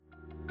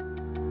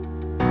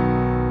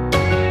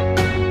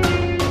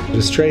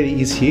Australia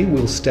is here,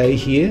 we'll stay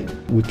here.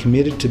 We're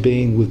committed to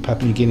being with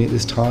Papua New Guinea at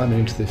this time and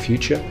into the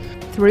future.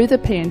 Through the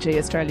PNG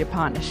Australia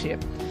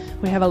partnership,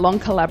 we have a long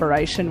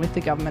collaboration with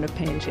the Government of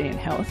PNG in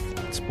health.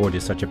 Sport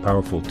is such a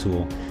powerful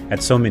tool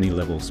at so many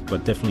levels,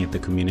 but definitely at the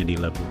community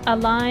level.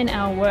 Align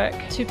our work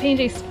to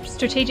PNG's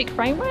strategic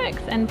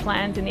frameworks and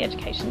plans in the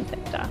education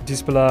sector.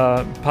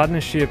 Dispela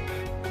partnership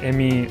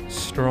emi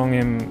strong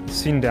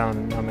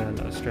sindown naman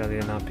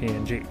Australia na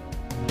PNG.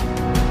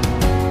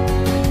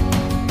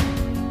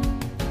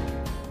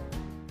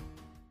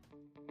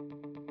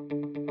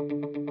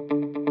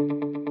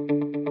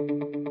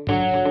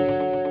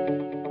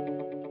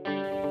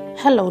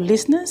 Hello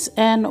listeners,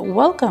 and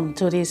welcome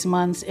to this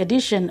month's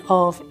edition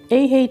of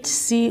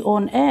AHC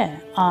On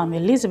Air. I'm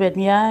Elizabeth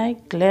Miai,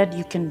 glad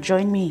you can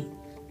join me.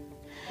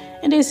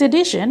 In this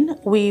edition,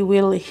 we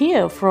will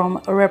hear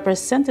from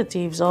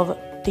representatives of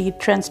the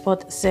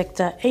transport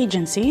sector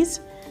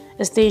agencies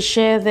as they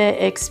share their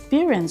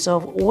experience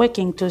of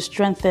working to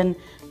strengthen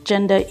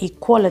gender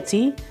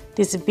equality,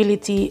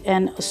 disability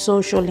and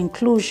social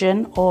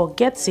inclusion, or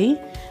GETSI,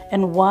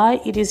 and why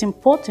it is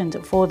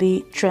important for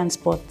the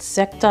transport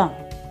sector.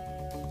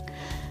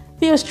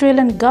 The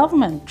Australian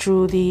Government,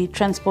 through the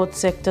Transport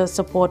Sector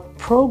Support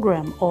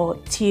Program or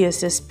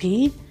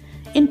TSSP,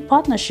 in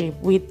partnership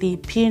with the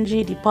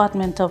PNG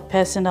Department of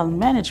Personnel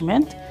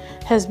Management,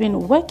 has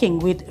been working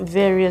with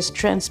various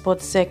transport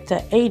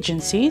sector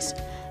agencies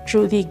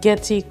through the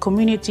GETSI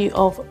Community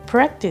of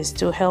Practice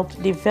to help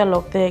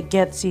develop their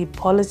GETSI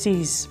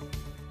policies.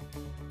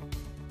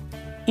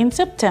 In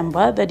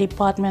September, the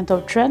Department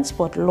of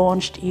Transport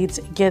launched its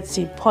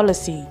GETSI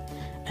policy,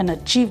 an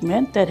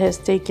achievement that has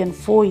taken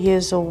 4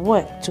 years of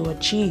work to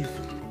achieve.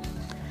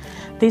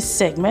 This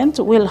segment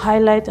will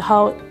highlight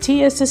how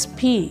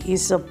TSSP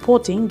is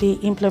supporting the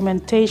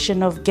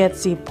implementation of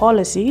GETSI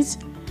policies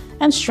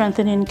and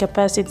strengthening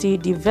capacity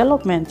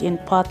development in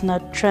partner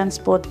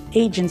transport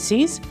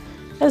agencies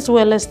as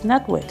well as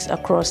networks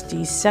across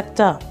the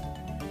sector.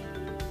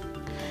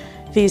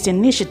 These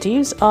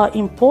initiatives are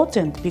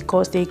important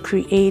because they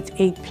create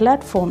a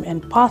platform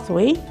and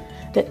pathway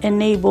that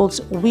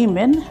enables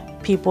women,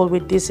 people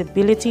with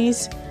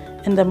disabilities,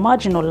 and the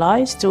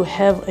marginalized to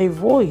have a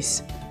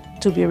voice,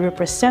 to be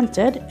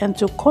represented, and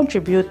to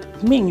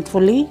contribute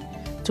meaningfully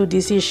to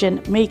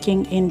decision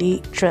making in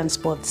the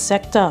transport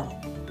sector.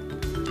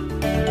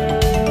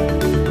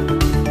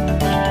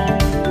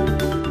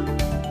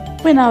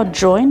 We're now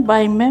joined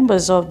by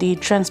members of the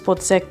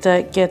transport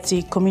sector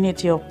GETSI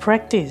Community of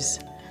Practice.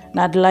 And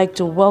I'd like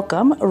to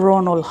welcome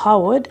Ronald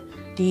Howard,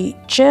 the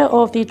chair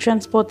of the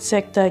transport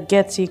sector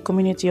GETSI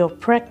Community of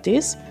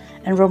Practice,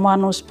 and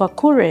Romanus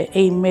Pakure,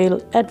 a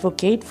male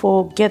advocate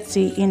for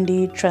GETSI in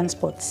the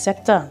transport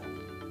sector.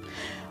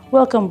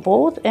 Welcome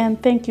both, and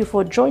thank you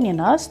for joining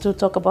us to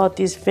talk about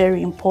this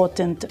very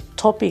important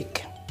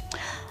topic.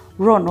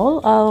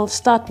 Ronald, I'll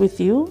start with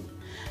you.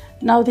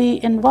 Now,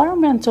 the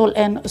Environmental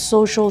and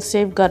Social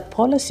Safeguard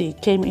Policy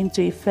came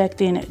into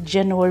effect in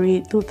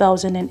January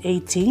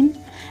 2018,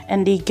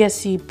 and the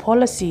GETSI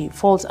policy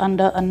falls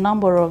under a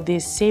number of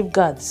these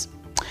safeguards.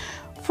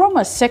 From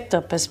a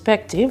sector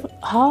perspective,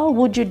 how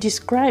would you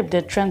describe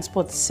the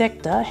transport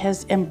sector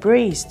has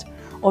embraced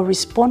or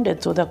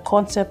responded to the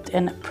concept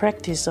and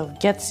practice of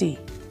GETSI?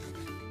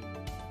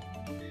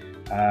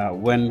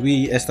 When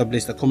we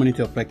established the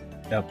community of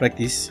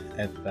practice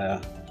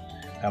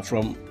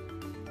from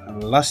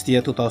last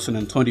year,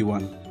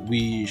 2021,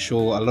 we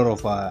show a lot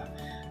of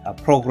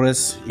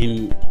progress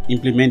in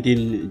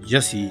implementing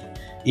GETSI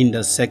in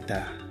the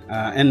sector.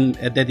 And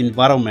at that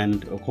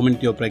environment,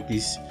 community of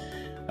practice,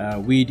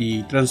 we,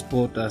 the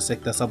Transport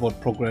Sector Support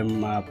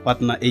Program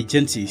partner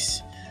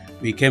agencies,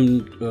 we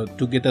came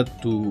together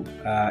to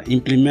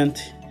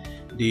implement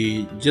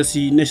the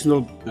GETSI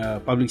National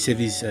Public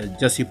Service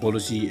GETSI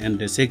policy and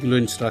the Circular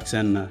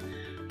Instruction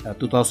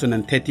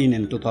 2013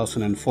 and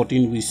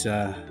 2014, which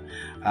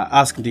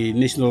asked the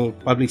National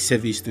Public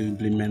Service to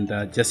implement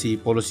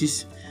GETSI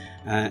policies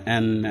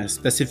and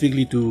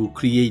specifically to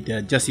create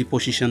GETSI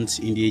positions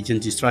in the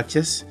agency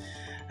structures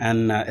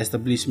and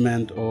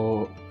establishment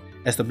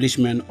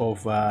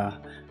of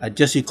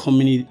GETSI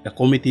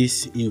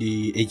committees in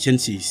the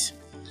agencies.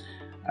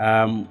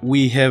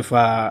 We have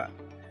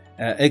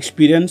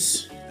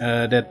experience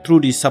that through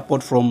the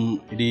support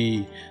from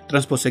the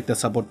Transport Sector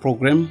Support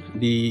Program,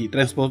 the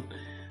transport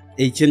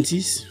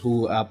agencies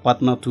who are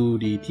partner to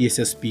the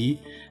TSSP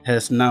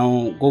has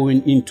now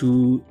going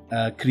into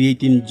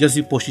creating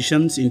GETSI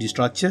positions in the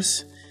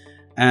structures,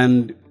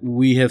 and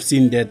we have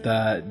seen that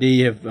they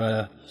have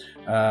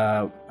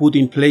put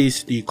in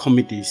place the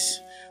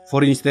committees.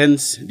 For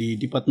instance, the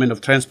Department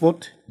of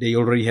Transport, they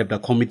already have the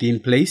committee in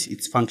place.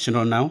 It's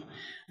functional now.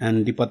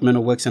 And Department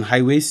of Works and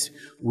Highways,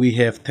 we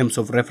have terms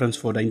of reference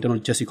for the internal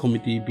GETSI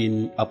committee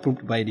being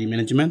approved by the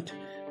management,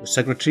 the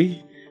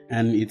secretary,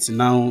 and it's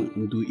now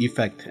into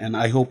effect. And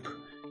I hope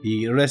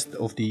the rest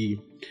of the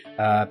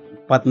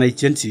partner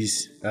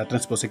agencies,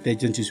 transport sector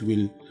agencies,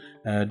 will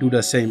do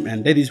the same.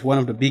 And that is one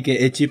of the bigger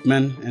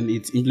achievements, and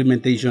its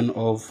implementation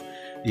of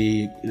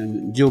the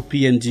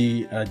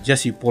GeoPNG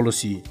GETSI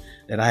policy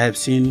that I have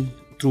seen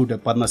through the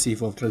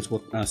Partnership of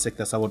Transport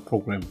Sector Support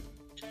Program.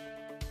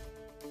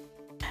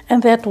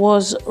 And that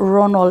was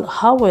Ronald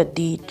Howard,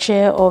 the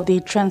chair of the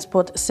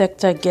Transport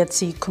Sector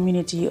GETSI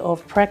Community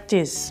of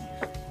Practice.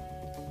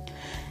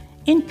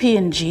 In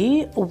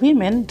PNG,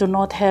 women do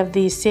not have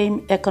the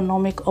same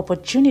economic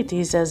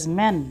opportunities as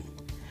men.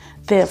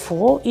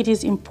 Therefore, it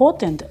is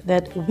important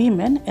that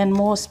women, and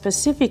more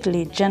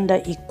specifically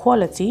gender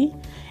equality,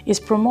 is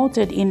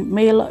promoted in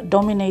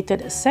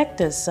male-dominated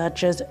sectors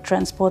such as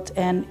transport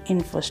and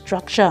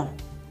infrastructure.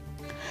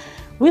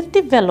 With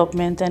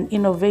development and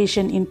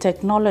innovation in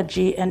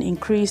technology and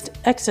increased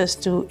access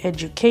to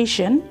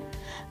education,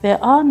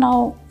 there are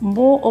now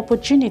more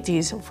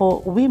opportunities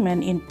for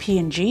women in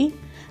PNG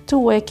to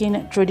work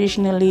in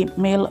traditionally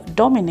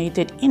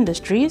male-dominated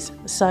industries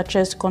such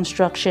as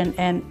construction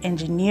and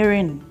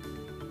engineering.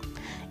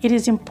 It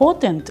is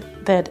important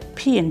that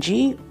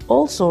PNG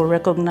also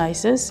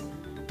recognizes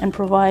and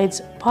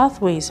provides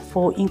pathways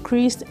for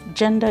increased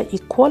gender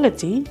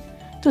equality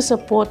to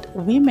support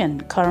women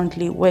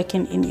currently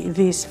working in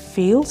these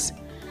fields,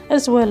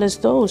 as well as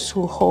those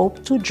who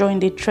hope to join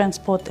the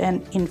transport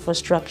and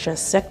infrastructure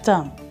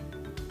sector.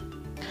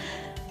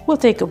 We'll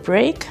take a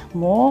break,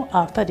 more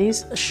after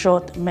these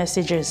short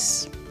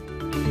messages.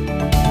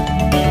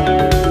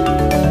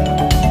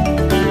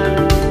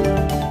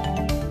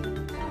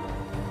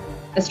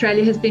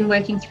 Australia has been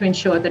working to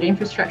ensure that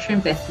infrastructure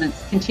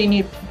investments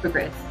continue to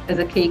progress as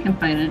a key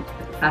component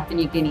of the Papua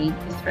New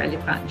Guinea-Australia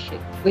Partnership.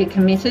 We're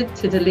committed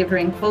to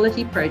delivering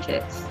quality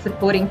projects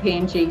supporting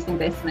PNG's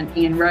investment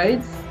in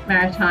roads,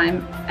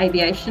 maritime,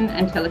 aviation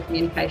and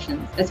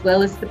telecommunications, as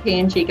well as the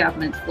PNG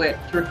government's work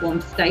to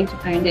reform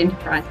state-owned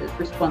enterprises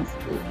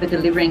responsible for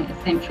delivering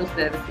essential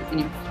services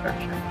and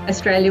infrastructure.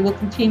 Australia will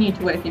continue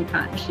to work in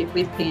partnership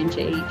with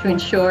PNG to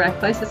ensure our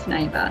closest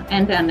neighbour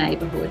and our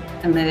neighbourhood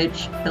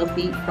emerge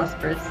healthy,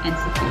 prosperous and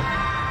secure.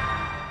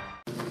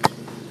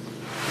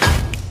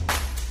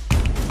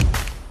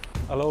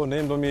 Hello,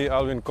 name me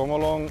Alvin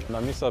Komolong.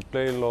 Na misa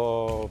play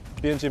lo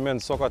PNG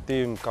men's soccer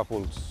team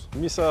couples.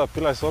 Misa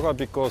pilai soccer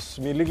because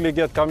me league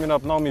get coming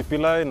up now. Me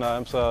pilai na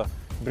misa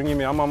bringing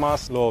me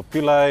amamas lo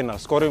pilai na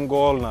scoring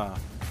goal na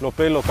lo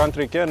play lo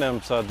country ken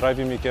misa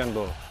driving me ken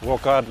lo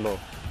work hard lo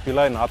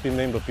pilai na happy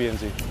name lo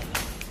PNG.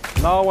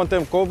 Now one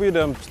time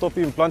COVID stop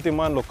him planting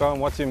man lo come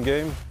watch him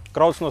game.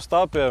 Crowds no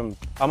stop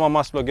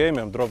amamas lo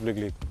game drop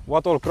league.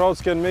 What all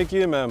crowds can make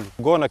him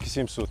go na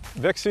kisim suit.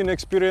 Vaccine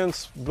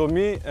experience blo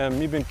me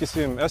been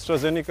kisim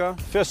AstraZeneca.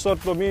 First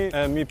shot blo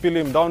me pil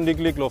him down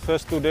league lo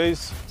first 2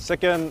 days.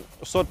 Second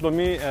shot blo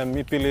me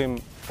pil him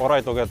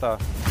alright ogeta.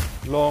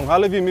 Long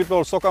halevi mi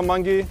plo soccer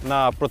mangi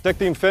na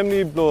protecting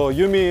family blo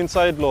yumi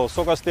inside lo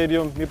soccer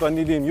stadium mi pa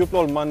nidim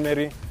yuplol man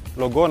meri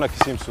lo go na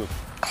kisim suit.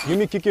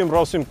 Yumi kikim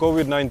rausim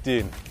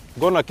COVID-19.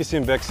 Go na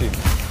kisim vaccine.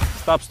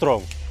 Stop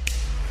strong.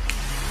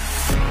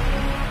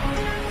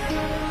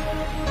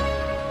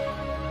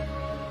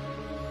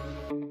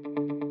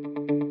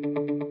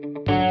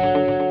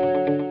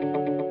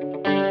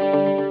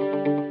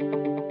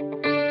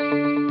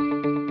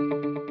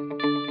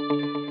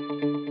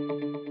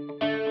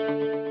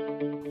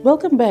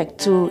 Welcome back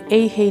to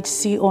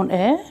AHC On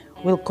Air.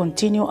 We'll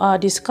continue our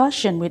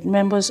discussion with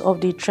members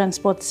of the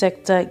Transport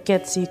Sector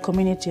GETSI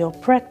Community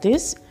of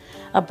Practice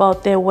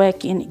about their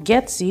work in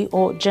GETSI,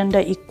 or Gender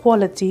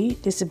Equality,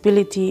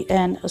 Disability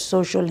and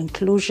Social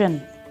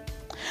Inclusion.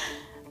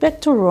 Back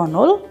to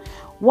Ronald.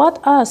 What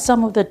are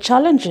some of the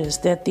challenges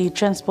that the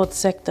transport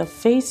sector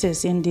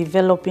faces in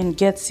developing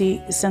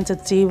GETSI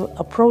sensitive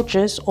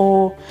approaches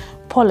or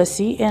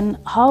policy, and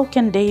how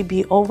can they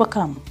be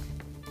overcome?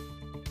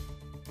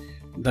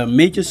 The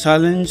major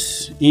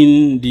challenge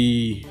in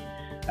the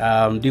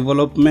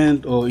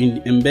development or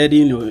in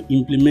embedding or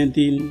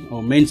implementing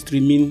or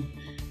mainstreaming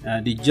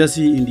the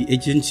GETSI in the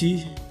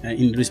agency,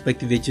 in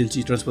respective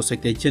agency, transport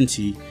sector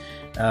agency,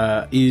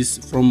 is,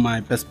 from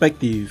my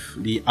perspective,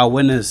 the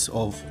awareness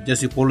of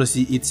GETSI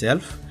policy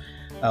itself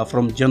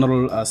from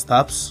general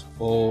staffs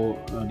or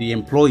the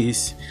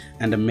employees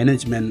and the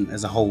management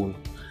as a whole.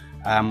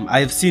 I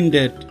have seen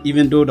that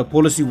even though the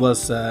policy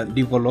was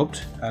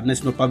developed,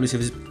 National Public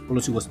Service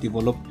Policy was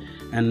developed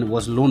and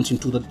was launched in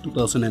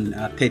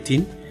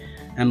 2013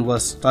 and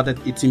was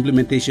started its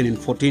implementation in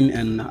 14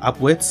 and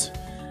upwards,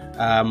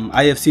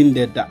 I have seen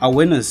that the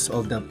awareness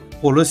of the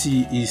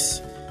policy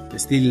is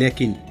still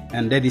lacking,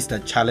 and that is the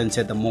challenge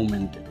at the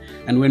moment.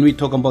 And when we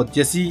talk about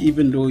GETSI,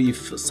 even though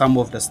if some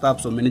of the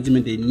staffs or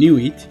management they knew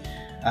it,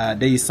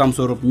 there is some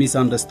sort of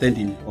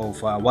misunderstanding of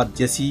what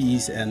GETSI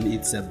is and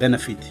its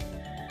benefit.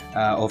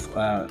 Of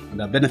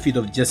the benefit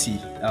of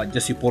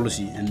GETSI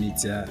policy and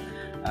its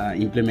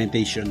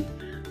implementation.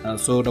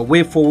 So the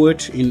way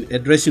forward in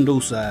addressing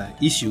those that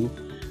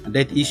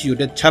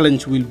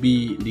challenge will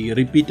be the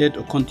repeated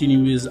or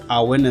continuous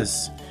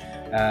awareness,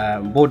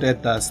 both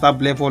at the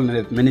staff level and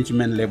at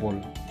management level,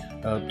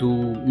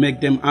 to make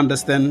them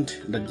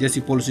understand the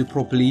GETSI policy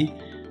properly,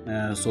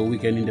 so we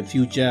can in the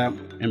future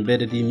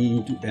embed it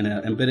into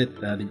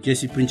the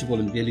GETSI principle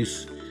and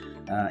values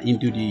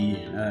into the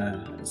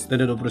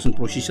standard operation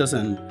procedures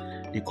and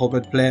the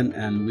corporate plan,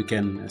 and we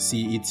can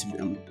see its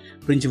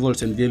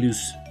principles and values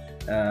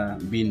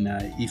being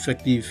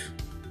effective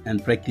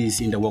and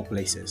practiced in the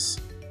workplaces.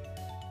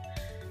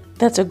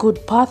 That's a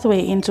good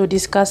pathway into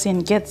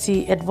discussing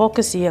GETSI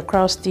advocacy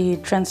across the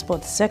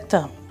transport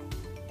sector.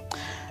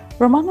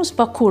 Romanus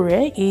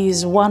Pakure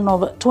is one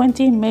of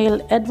 20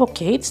 male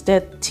advocates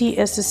that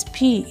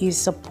TSSP is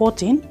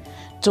supporting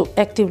to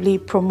actively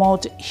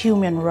promote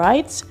human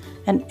rights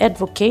and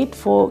advocate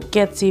for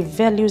GETSI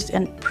values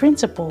and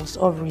principles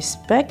of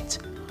respect,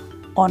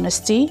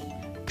 honesty,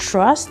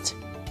 trust,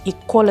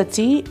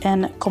 equality,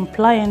 and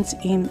compliance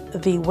in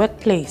the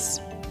workplace.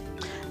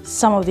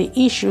 Some of the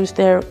issues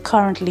they're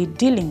currently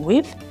dealing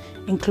with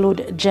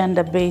include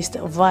gender-based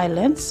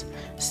violence,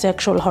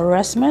 sexual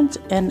harassment,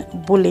 and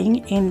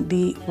bullying in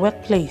the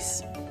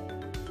workplace.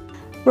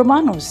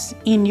 Romanus,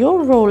 in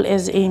your role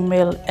as a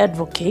male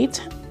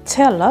advocate,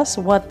 tell us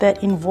what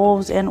that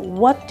involves and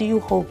what do you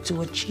hope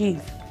to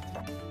achieve?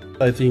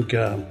 I think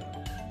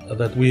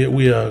that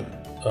we are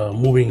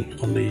moving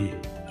on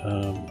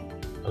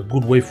a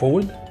good way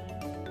forward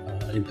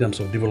in terms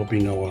of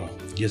developing our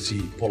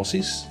GETSI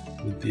policies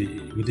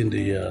within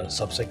the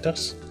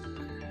subsectors,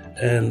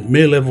 and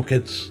male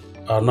advocates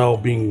are now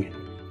being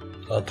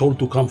told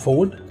to come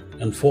forward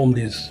and form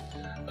this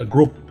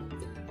group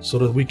so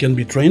that we can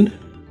be trained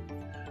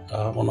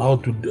on how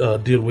to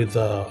deal with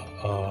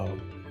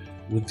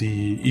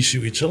the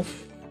issue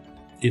itself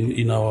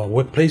in our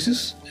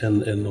workplaces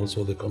and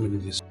also the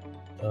communities.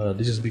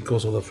 This is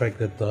because of the fact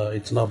that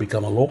it's now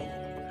become a law,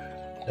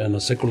 and a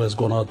circular has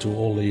gone out to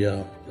all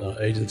the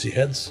agency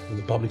heads of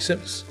the public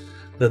service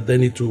that they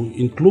need to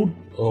include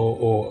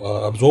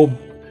or absorb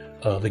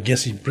the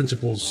GETSI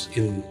principles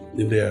in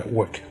their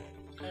work.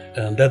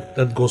 And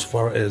that goes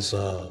far as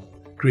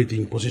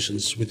creating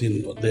positions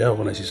within their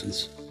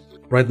organizations.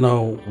 Right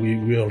now,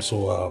 we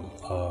also are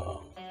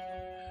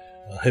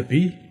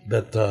happy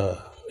that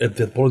at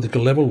the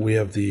political level, we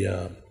have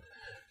the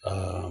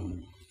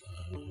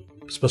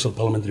Special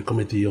Parliamentary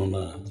Committee on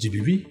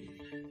GBV.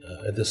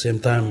 At the same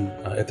time,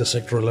 at the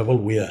sectoral level,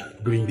 we are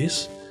doing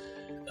this,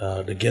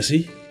 the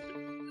GETSI,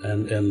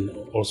 and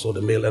also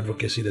the male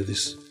advocacy that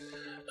is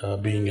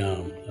being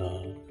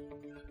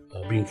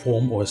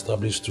formed or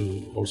established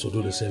to also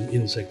do the same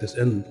in sectors.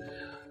 And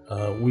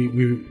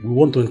we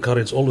want to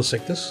encourage all the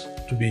sectors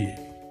to be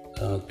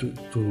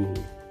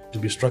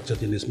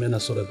structured in this manner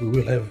so that we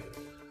will have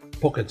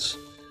pockets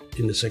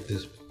in the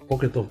sectors,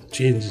 pocket of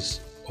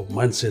changes of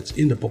mindsets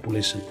in the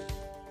population.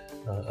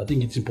 I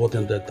think it's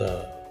important that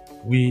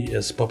we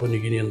as Papua New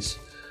Guineans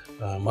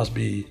must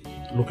be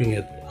looking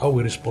at how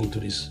we respond to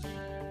this,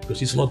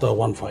 because it's not a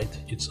one fight,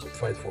 it's a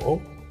fight for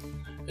all,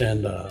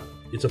 and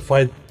it's a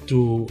fight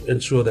to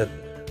ensure that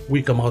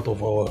we come out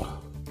of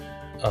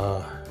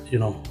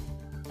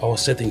our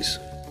settings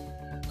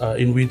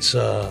in which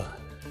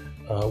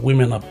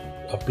women are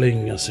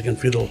playing a second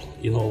fiddle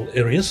in all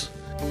areas.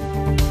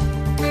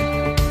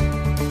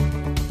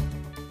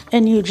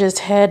 And you just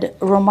had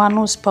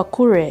Romanus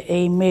Pakure,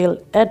 a male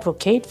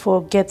advocate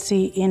for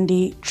GETSI in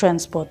the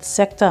transport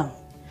sector.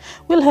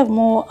 We'll have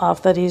more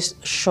after this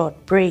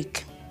short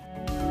break.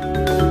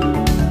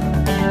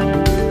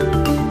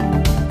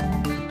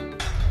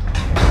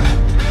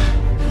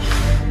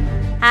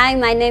 Hi,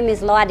 my name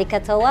is Loadi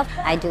Katoa.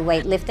 I do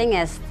weightlifting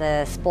as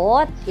the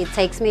sport. It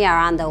takes me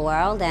around the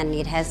world and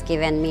it has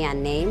given me a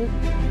name.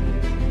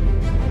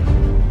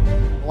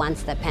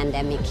 Once the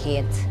pandemic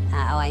hit,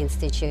 our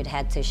institute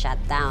had to shut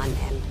down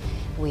and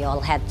we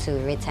all had to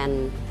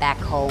return back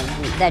home.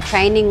 The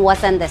training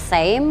wasn't the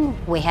same.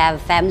 We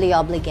have family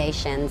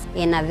obligations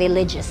in a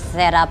village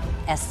set up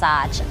as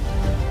such.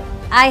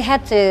 I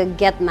had to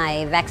get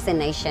my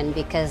vaccination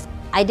because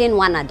I didn't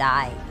want to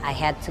die. I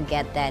had to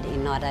get that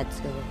in order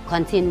to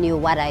continue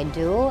what I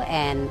do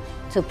and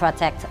to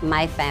protect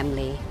my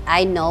family.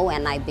 I know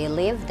and I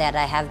believe that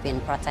I have been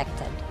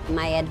protected.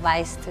 My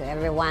advice to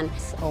everyone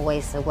is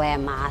always wear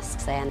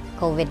masks, and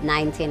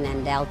COVID-19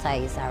 and Delta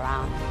is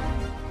around.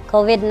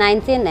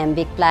 COVID-19 and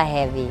Big Pla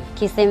heavy.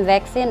 Kisim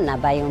vaccine na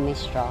Biomi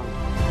strong.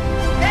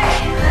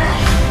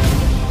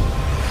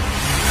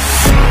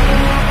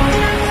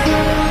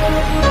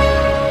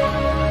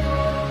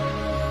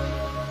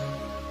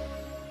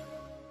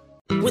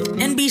 With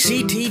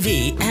NBC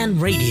TV and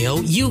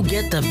radio, you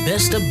get the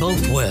best of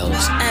both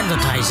worlds.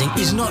 Advertising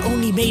is not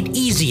only made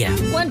easier.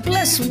 1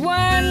 +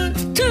 1,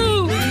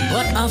 2.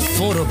 But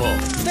affordable.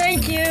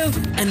 Thank you.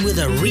 And with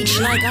a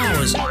reach like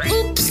ours.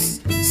 Oops.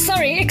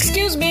 Sorry,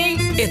 excuse me.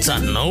 It's a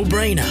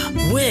no-brainer.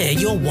 We're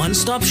your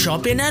one-stop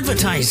shop in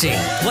advertising.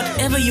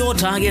 Whatever your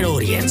target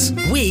audience,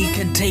 we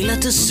can tailor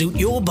to suit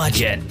your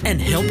budget and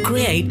help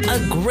create a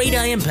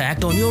greater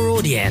impact on your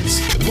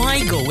audience. Why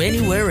go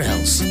anywhere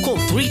else? Call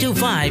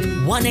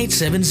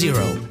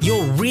 325-1870,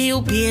 your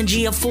real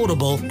PNG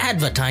affordable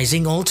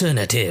advertising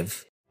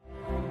alternative.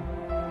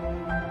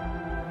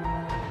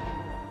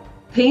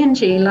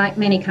 PNG, like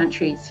many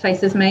countries,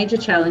 faces major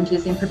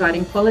challenges in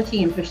providing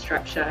quality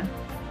infrastructure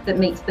that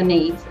meets the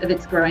needs of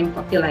its growing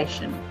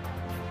population.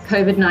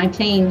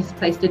 COVID-19 has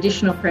placed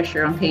additional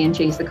pressure on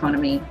PNG's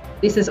economy.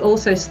 This has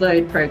also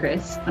slowed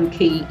progress on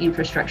key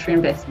infrastructure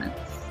investments.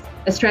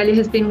 Australia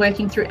has been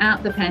working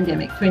throughout the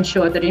pandemic to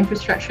ensure that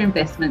infrastructure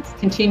investments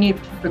continue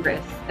to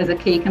progress as a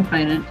key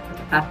component of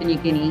the Papua New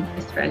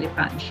Guinea-Australia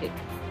partnership.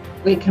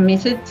 We're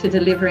committed to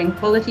delivering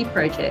quality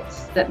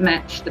projects that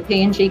match the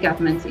PNG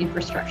government's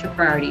infrastructure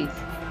priorities.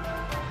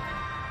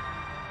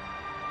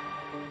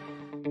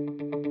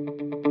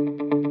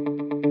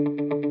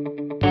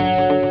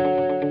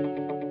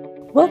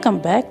 Welcome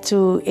back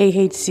to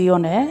AHC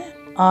On Air.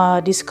 Our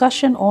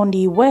discussion on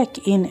the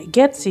work in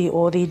GETSI,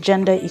 or the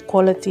Gender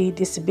Equality,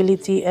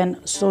 Disability and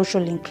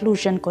Social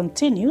Inclusion,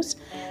 continues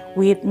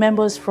with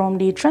members from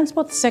the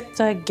transport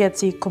sector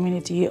GETSI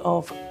community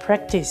of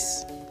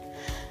practice.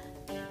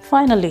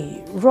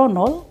 Finally,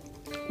 Ronald,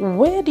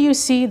 where do you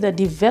see the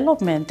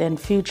development and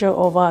future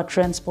of our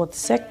transport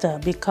sector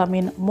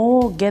becoming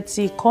more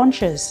GETSI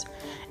conscious?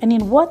 And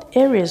in what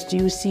areas do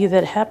you see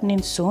that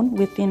happening soon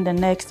within the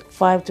next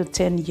 5 to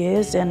 10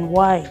 years, and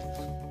why?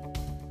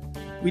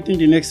 Within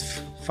the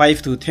next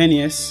 5 to 10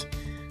 years,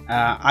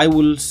 I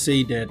will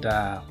say that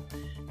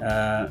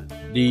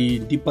the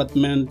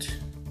department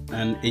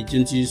and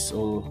agencies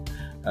or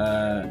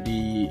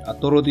the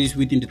authorities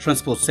within the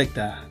transport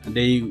sector,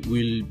 they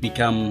will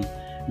become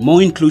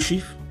more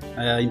inclusive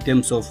in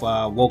terms of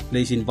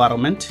workplace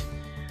environment,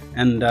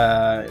 and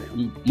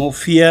more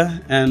fair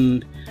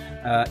and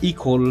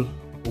equal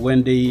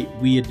when we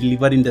are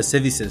delivering the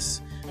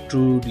services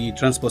through the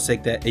transport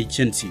sector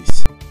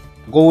agencies.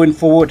 Going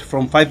forward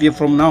from 5 years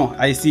from now,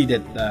 I see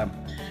that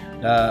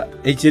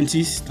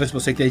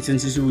transport sector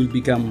agencies will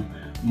become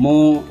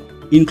more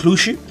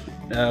inclusive.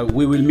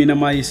 We will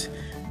minimize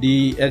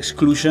the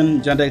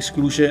exclusion, gender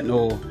exclusion,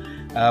 or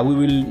we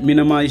will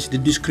minimize the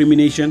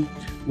discrimination.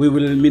 We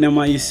will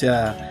minimize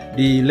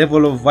the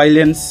level of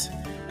violence,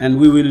 and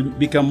we will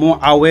become more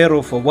aware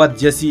of what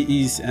GETSI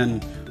is,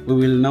 and we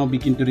will now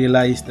begin to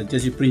realize the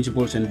GETSI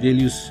principles and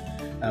values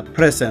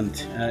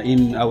present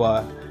in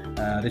our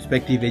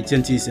respective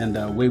agencies, and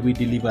the way we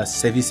deliver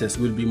services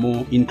will be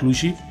more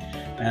inclusive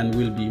and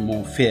will be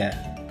more fair.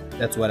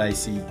 That's what I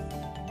see.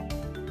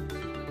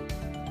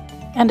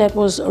 And that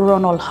was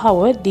Ronald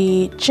Howard,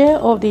 the chair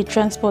of the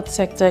Transport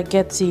Sector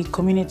GETSI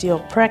Community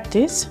of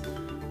Practice,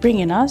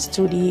 bringing us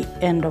to the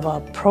end of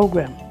our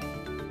program.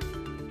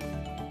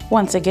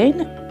 Once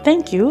again,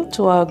 thank you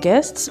to our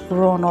guests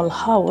Ronald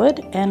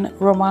Howard and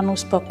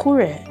Romanus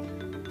Pakure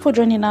for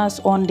joining us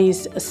on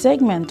this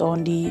segment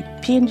on the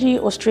PNG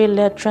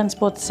Australia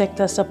Transport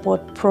Sector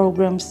Support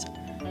Program's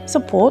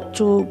support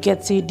to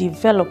GETSI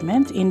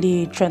development in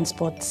the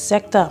transport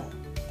sector.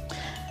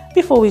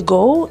 Before we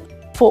go,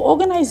 for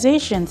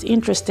organizations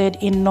interested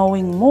in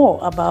knowing more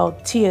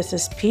about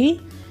TSSP,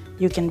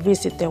 you can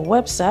visit their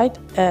website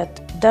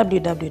at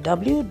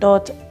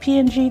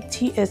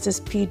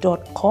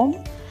www.pngtssp.com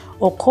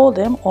or call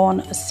them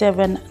on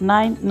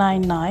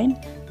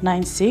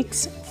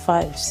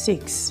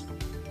 7999-9656.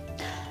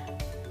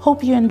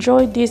 Hope you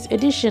enjoyed this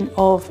edition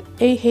of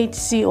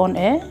AHC On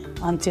Air.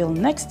 Until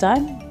next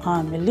time,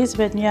 I'm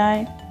Elizabeth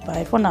Nyai.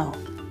 Bye for now.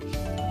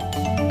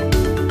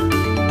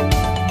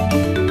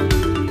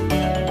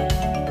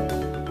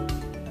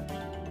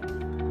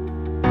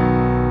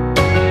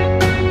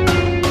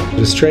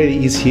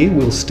 Australia is here,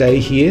 we'll stay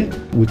here.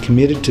 We're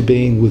committed to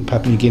being with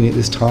Papua New Guinea at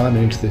this time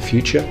and into the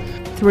future.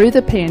 Through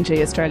the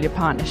PNG Australia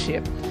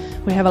partnership,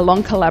 we have a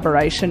long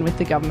collaboration with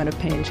the Government of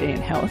PNG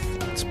in health.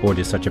 Sport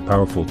is such a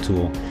powerful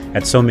tool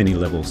at so many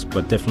levels,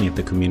 but definitely at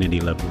the community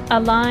level.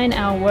 Align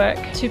our work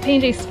to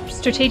PNG's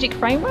strategic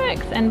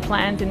frameworks and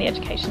plans in the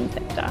education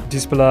sector.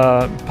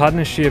 Dispela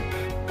partnership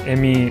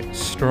Emi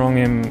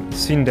strongem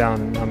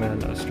Sindown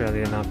namel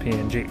Australia na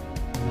PNG.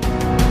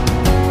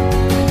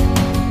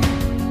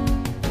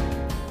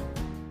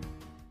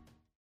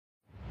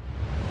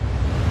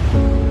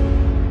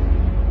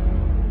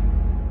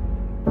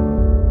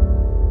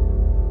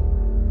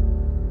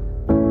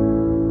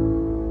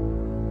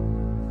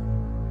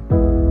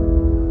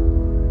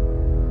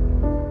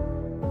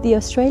 The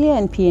Australia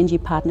and PNG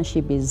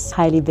partnership is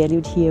highly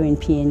valued here in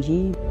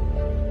PNG.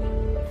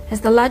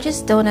 As the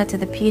largest donor to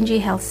the PNG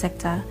health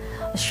sector,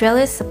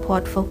 Australia's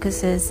support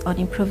focuses on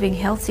improving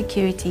health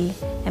security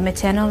and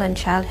maternal and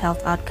child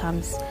health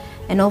outcomes,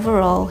 and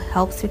overall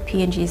helps with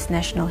PNG's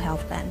national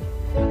health plan.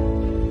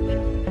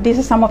 These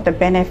are some of the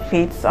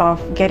benefits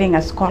of getting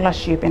a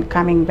scholarship and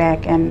coming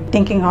back and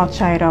thinking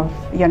outside of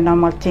your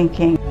normal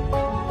thinking.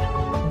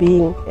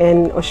 Being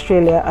an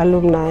Australia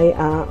Alumni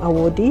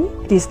Awardee,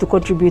 it is to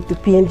contribute to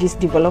PNG's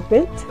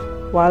development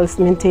whilst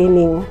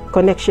maintaining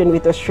connection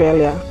with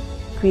Australia.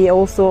 We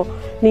also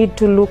need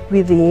to look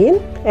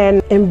within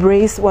and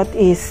embrace what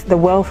is the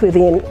wealth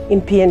within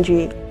in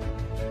PNG.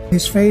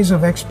 This phase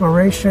of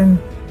exploration,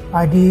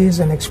 ideas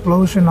and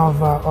explosion of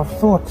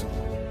thought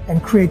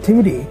and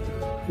creativity,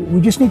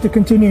 we just need to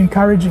continue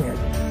encouraging it.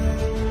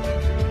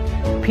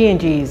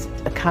 PNG is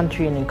a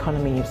country and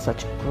economy of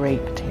such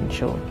great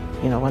potential.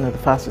 You know, one of the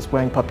fastest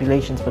growing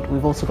populations, but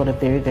we've also got a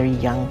very, very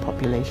young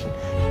population.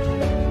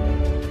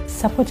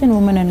 supporting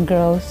women and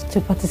girls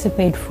to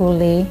participate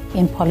fully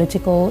in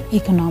political,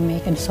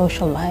 economic and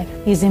social life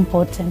is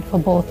important for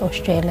both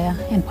Australia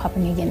and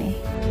Papua New Guinea.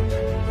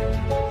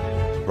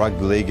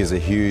 Rugby league is a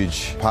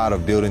huge part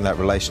of building that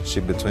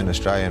relationship between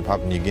Australia and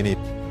Papua New Guinea.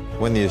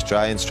 When the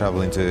Australians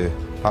travel into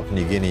Papua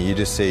New Guinea, you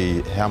just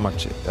see how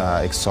much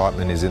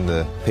excitement is in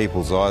the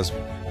people's eyes.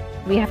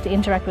 We have to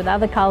interact with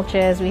other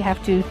cultures, we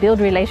have to build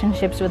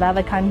relationships with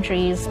other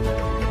countries.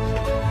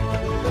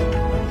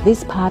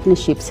 These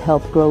partnerships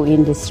help grow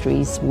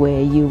industries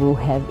where you will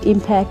have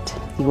impact,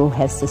 you will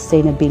have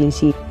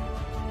sustainability.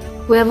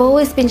 We have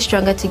always been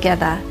stronger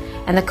together,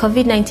 and the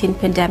COVID-19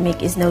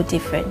 pandemic is no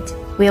different.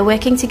 We are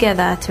working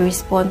together to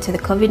respond to the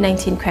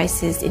COVID-19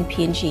 crisis in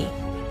PNG.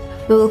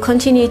 We will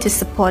continue to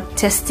support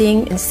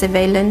testing and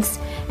surveillance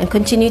and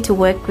continue to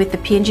work with the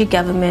PNG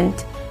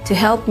government to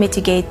help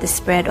mitigate the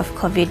spread of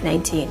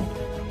COVID-19.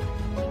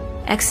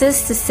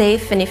 Access to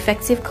safe and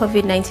effective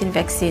COVID-19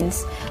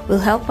 vaccines will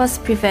help us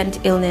prevent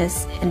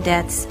illness and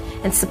deaths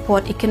and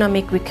support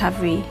economic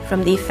recovery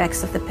from the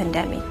effects of the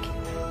pandemic.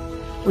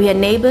 We are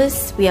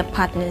neighbours, we are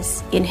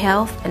partners in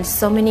health and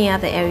so many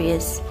other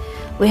areas.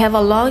 We have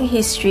a long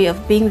history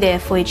of being there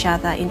for each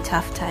other in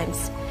tough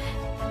times.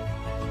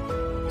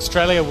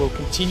 Australia will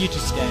continue to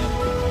stand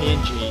with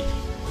PNG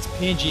as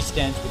PNG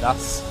stands with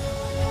us.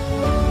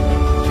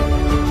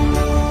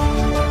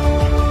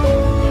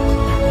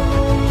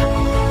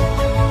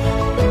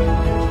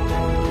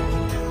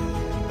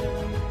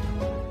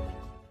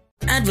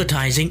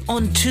 Advertising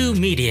on two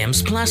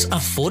mediums plus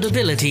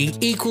affordability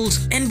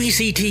equals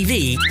NBC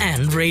TV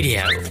and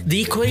radio.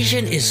 The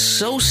equation is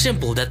so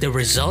simple that the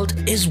result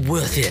is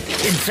worth it.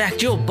 In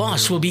fact, your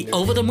boss will be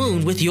over the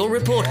moon with your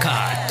report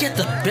card. Get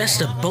the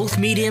best of both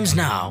mediums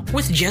now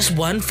with just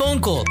one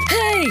phone call.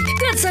 Hey,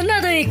 that's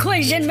another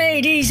equation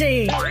made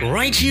easy.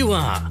 Right you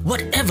are.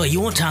 Whatever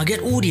your target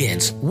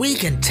audience, we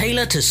can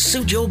tailor to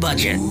suit your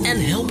budget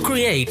and help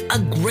create a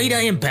greater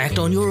impact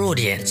on your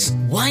audience.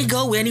 Why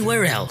go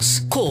anywhere else?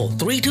 Call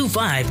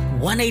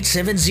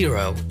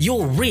 325-1870,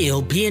 your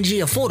real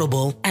PNG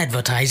affordable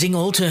advertising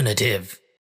alternative.